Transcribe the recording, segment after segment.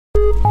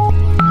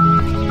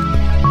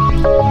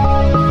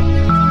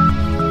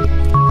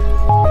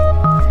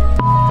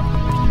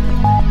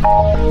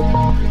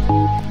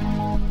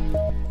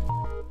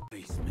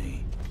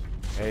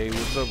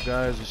up,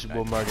 guys? It's your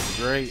boy Mike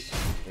the Great,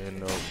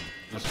 and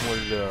just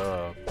wanted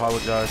to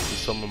apologize to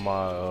some of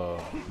my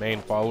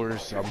main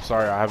followers. I'm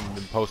sorry I haven't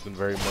been posting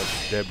very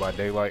much Dead by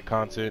Daylight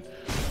content.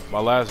 My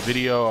last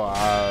video,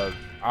 I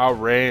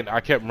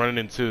kept running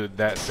into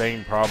that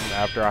same problem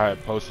after I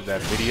had posted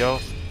that video,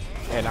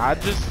 and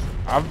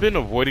I've been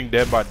avoiding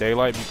Dead by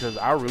Daylight because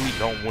I really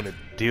don't want to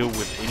deal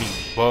with any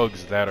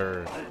bugs that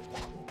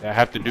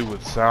have to do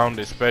with sound,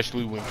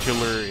 especially when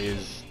Killer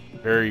is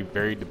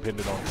very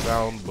dependent on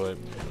sound. But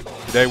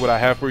today what I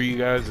have for you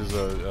guys is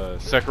a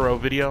Sekiro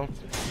video.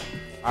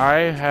 I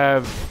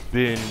have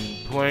been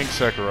playing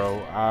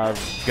Sekiro.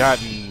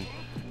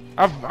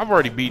 I've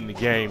already beaten the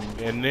game,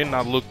 and then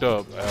I looked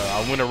up,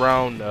 I went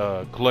around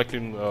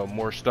collecting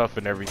more stuff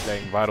and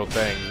everything, vital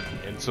things,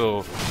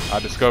 until I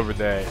discovered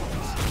that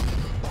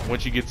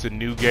once you get to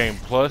New Game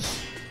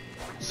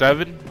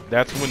 +7,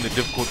 that's when the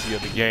difficulty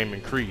of the game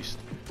increased.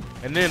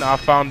 And then I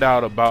found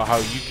out about how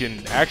you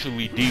can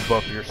actually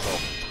debuff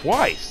yourself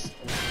twice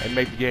and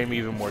make the game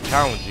even more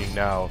challenging.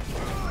 Now,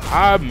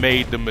 I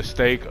made the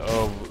mistake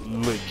of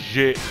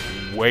legit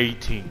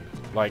waiting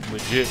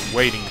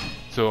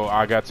till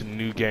I got to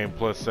New Game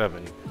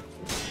 +7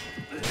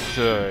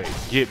 to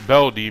get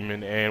Bell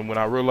Demon. And when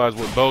I realized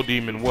what Bell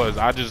Demon was,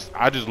 I just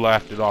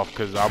laughed it off,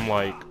 because I'm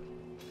like,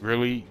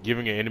 really?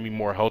 Giving an enemy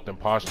more health and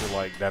posture,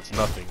 like, that's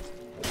nothing.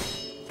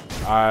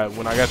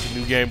 When I got to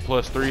New Game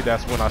 +3,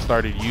 that's when I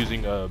started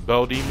using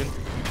Bell Demon.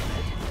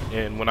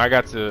 And when I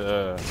got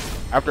to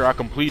after I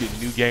completed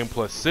New Game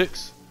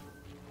 +6,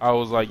 I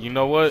was like, you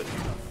know what,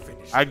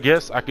 I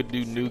guess I could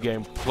do New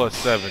Game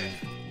 +7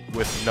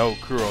 with no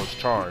Kuro's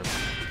charm.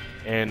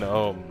 And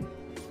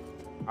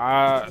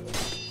I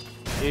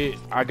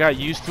got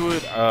used to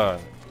it.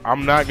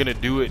 I'm not gonna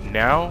do it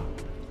now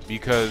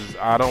because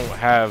I don't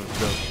have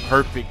the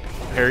perfect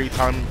parry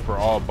timing for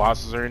all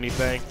bosses or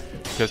anything.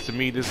 Because to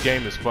me, this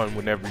game is fun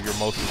whenever you're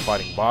mostly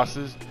fighting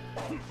bosses.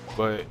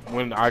 But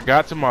when I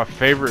got to my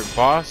favorite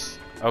boss,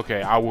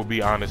 okay, I will be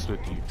honest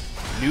with you,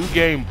 New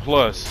Game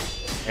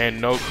Plus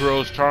and no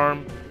Kuro's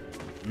charm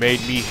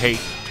made me hate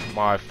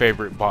my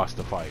favorite boss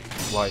to fight.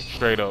 Like,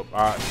 straight up,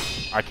 I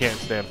can't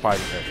stand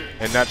fighting her.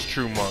 And that's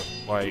True Monk.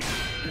 Like,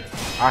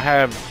 I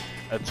have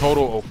a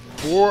total of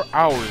 4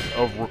 hours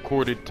of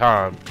recorded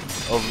time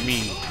of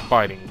me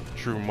fighting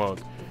True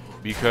Monk,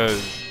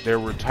 because there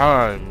were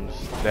times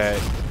that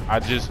I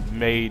just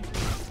made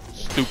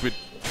stupid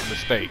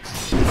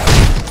mistakes. You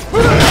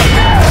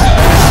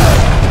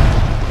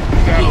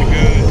got me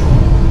good.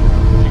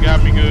 You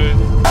got me good.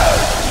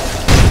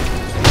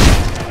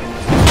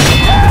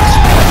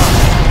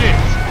 Shit.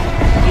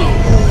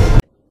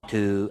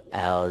 2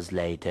 hours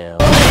later.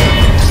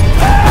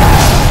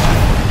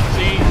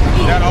 See,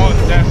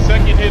 that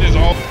second hit is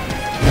all.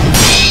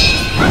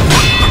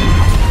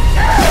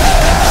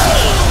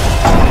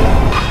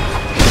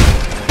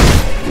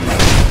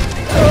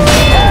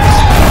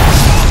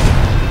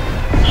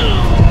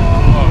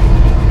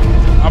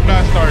 I'm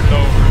not starting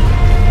over.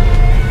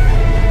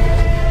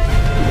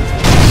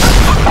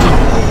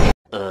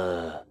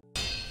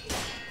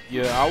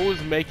 Yeah, I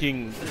was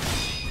making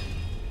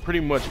pretty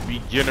much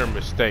beginner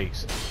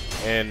mistakes,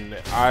 and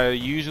I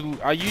usually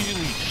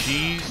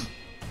cheese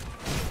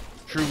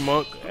True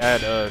Monk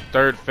at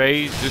third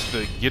phase just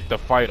to get the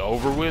fight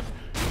over with.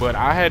 But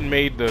I had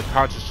made the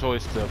conscious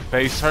choice to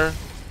face her,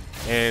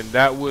 and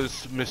that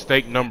was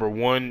mistake number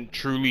 1,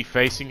 truly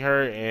facing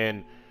her.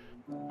 And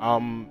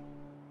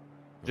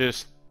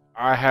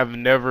I have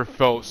never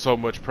felt so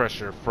much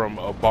pressure from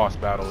a boss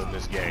battle in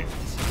this game.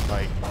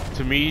 Like,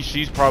 to me,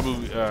 she's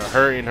probably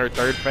her in her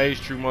third phase,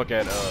 True Monk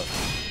at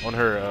on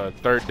her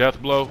third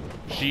death blow.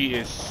 She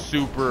is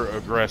super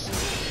aggressive,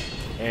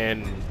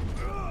 and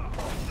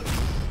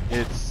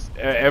it's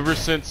ever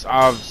since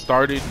I've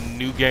started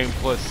New Game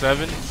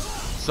 +7,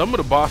 some of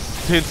the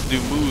bosses tend to do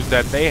moves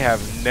that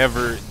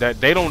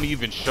they don't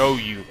even show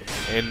you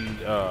in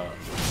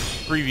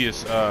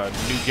previous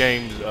New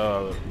Game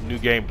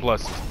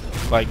Pluses.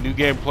 Like New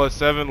Game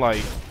 +7,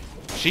 like,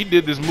 she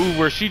did this move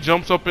where she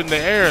jumps up in the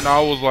air, and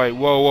I was like,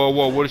 whoa,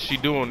 what is she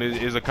doing?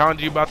 Is a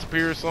kanji about to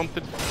appear or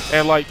something?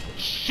 And like,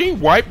 she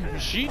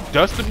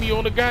dusted me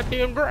on the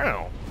goddamn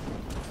ground.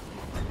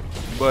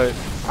 But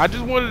I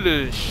just wanted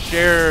to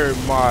share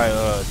my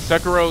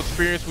Sekiro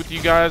experience with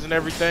you guys and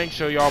everything,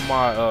 show y'all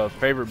my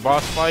favorite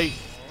boss fight.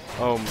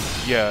 I'm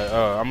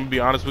gonna be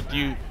honest with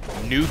you,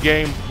 New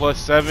Game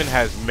 +7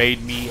 has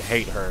made me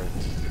hate her.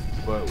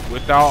 But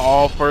without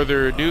all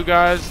further ado,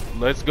 guys,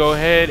 let's go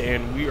ahead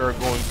and we are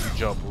going to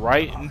jump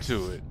right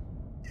into it.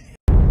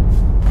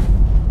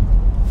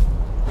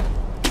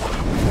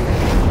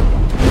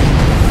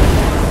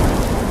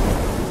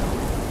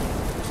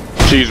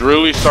 She's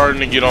really starting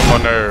to get on my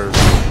nerves.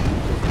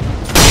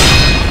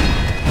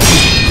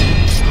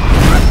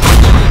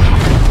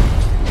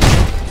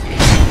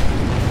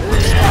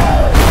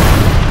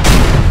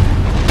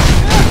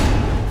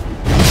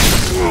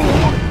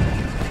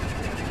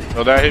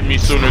 Oh, that hit me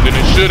sooner than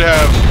it should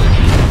have.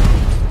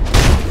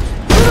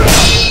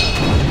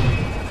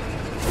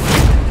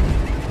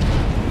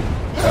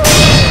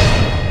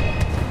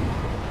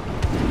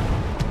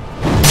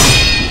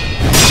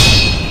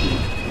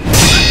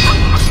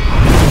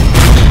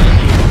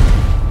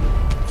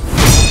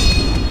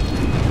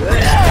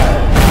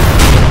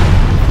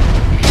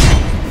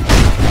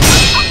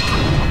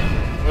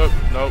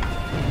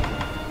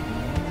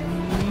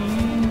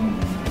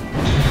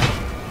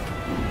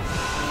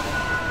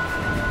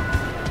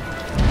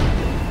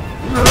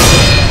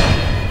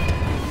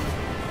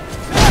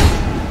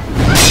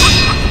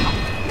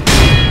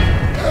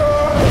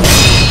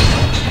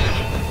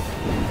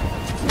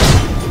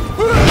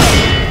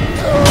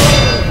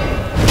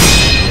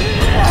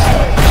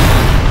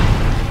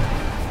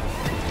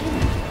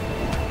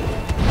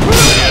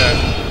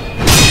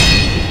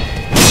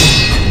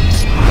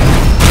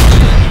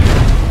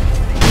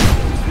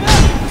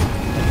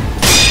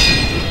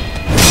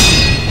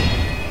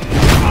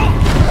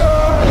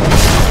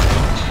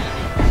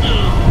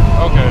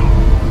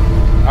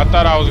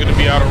 thought I was gonna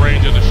be out of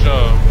range of the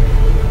shove.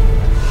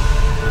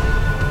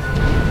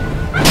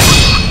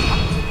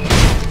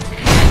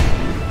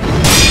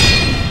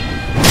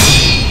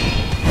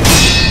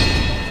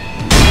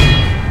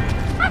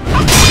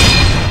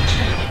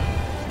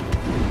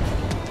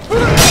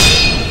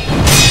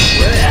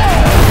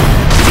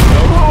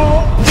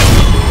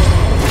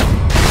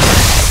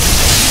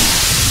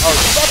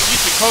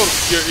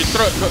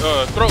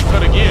 Your throat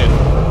cut again.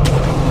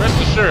 Rest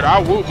assured, I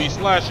will be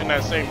slashing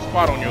that same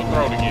spot on your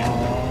throat again.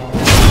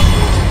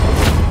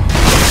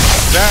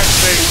 That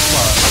same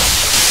spot.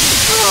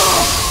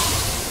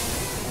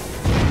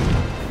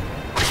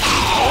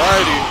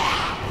 Alrighty.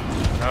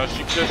 Now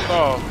she pissed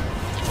off.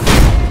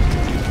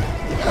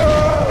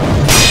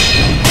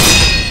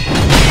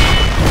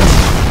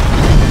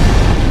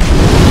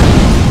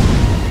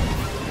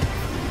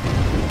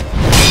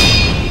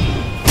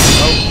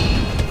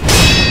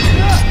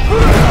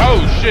 Oh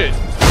shit.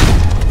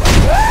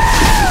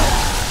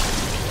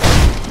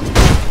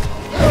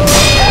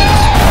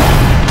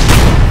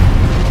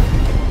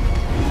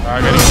 I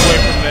gotta get away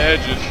from the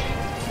edges.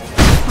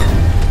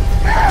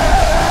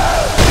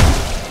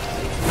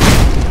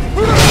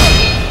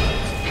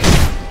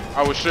 I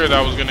was sure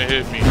that was gonna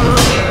hit me.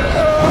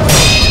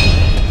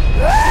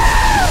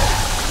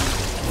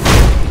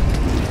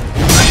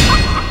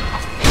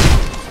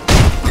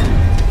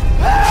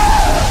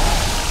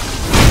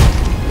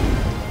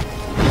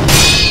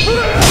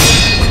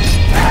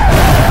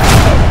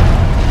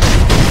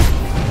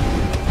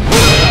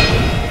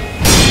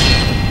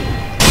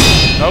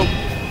 Nope.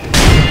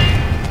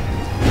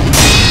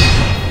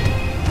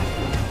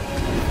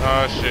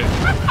 Oh shit.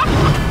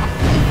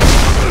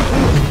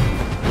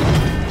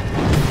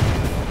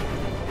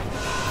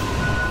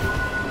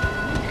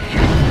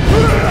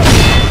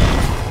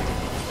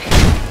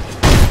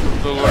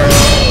 To learn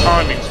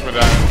timings for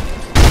that.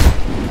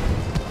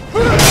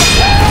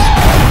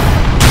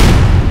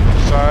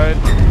 Side.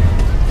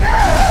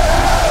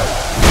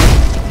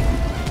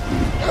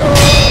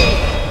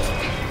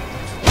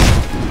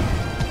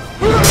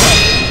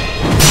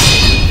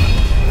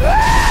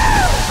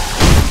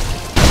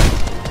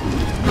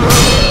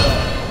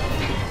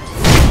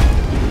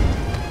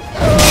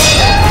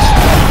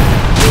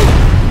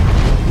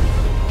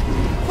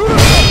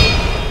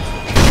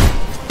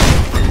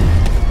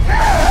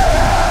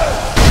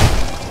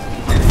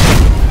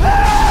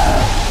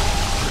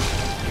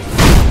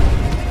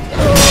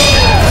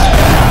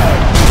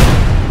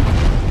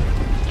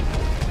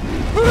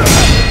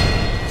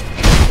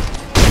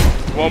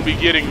 Won't be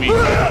getting me.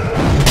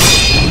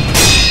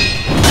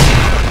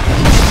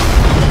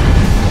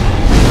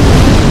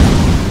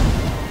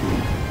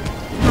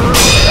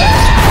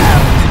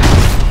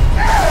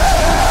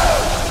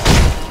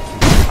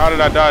 How did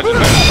I dodge it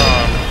that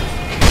time?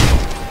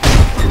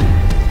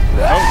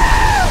 Nope.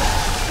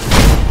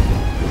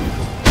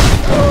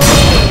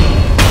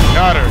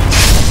 Got her.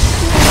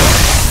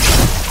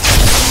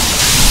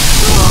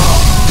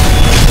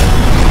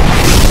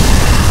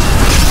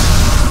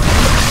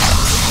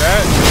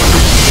 That.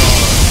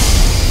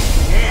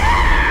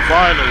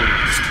 Finally.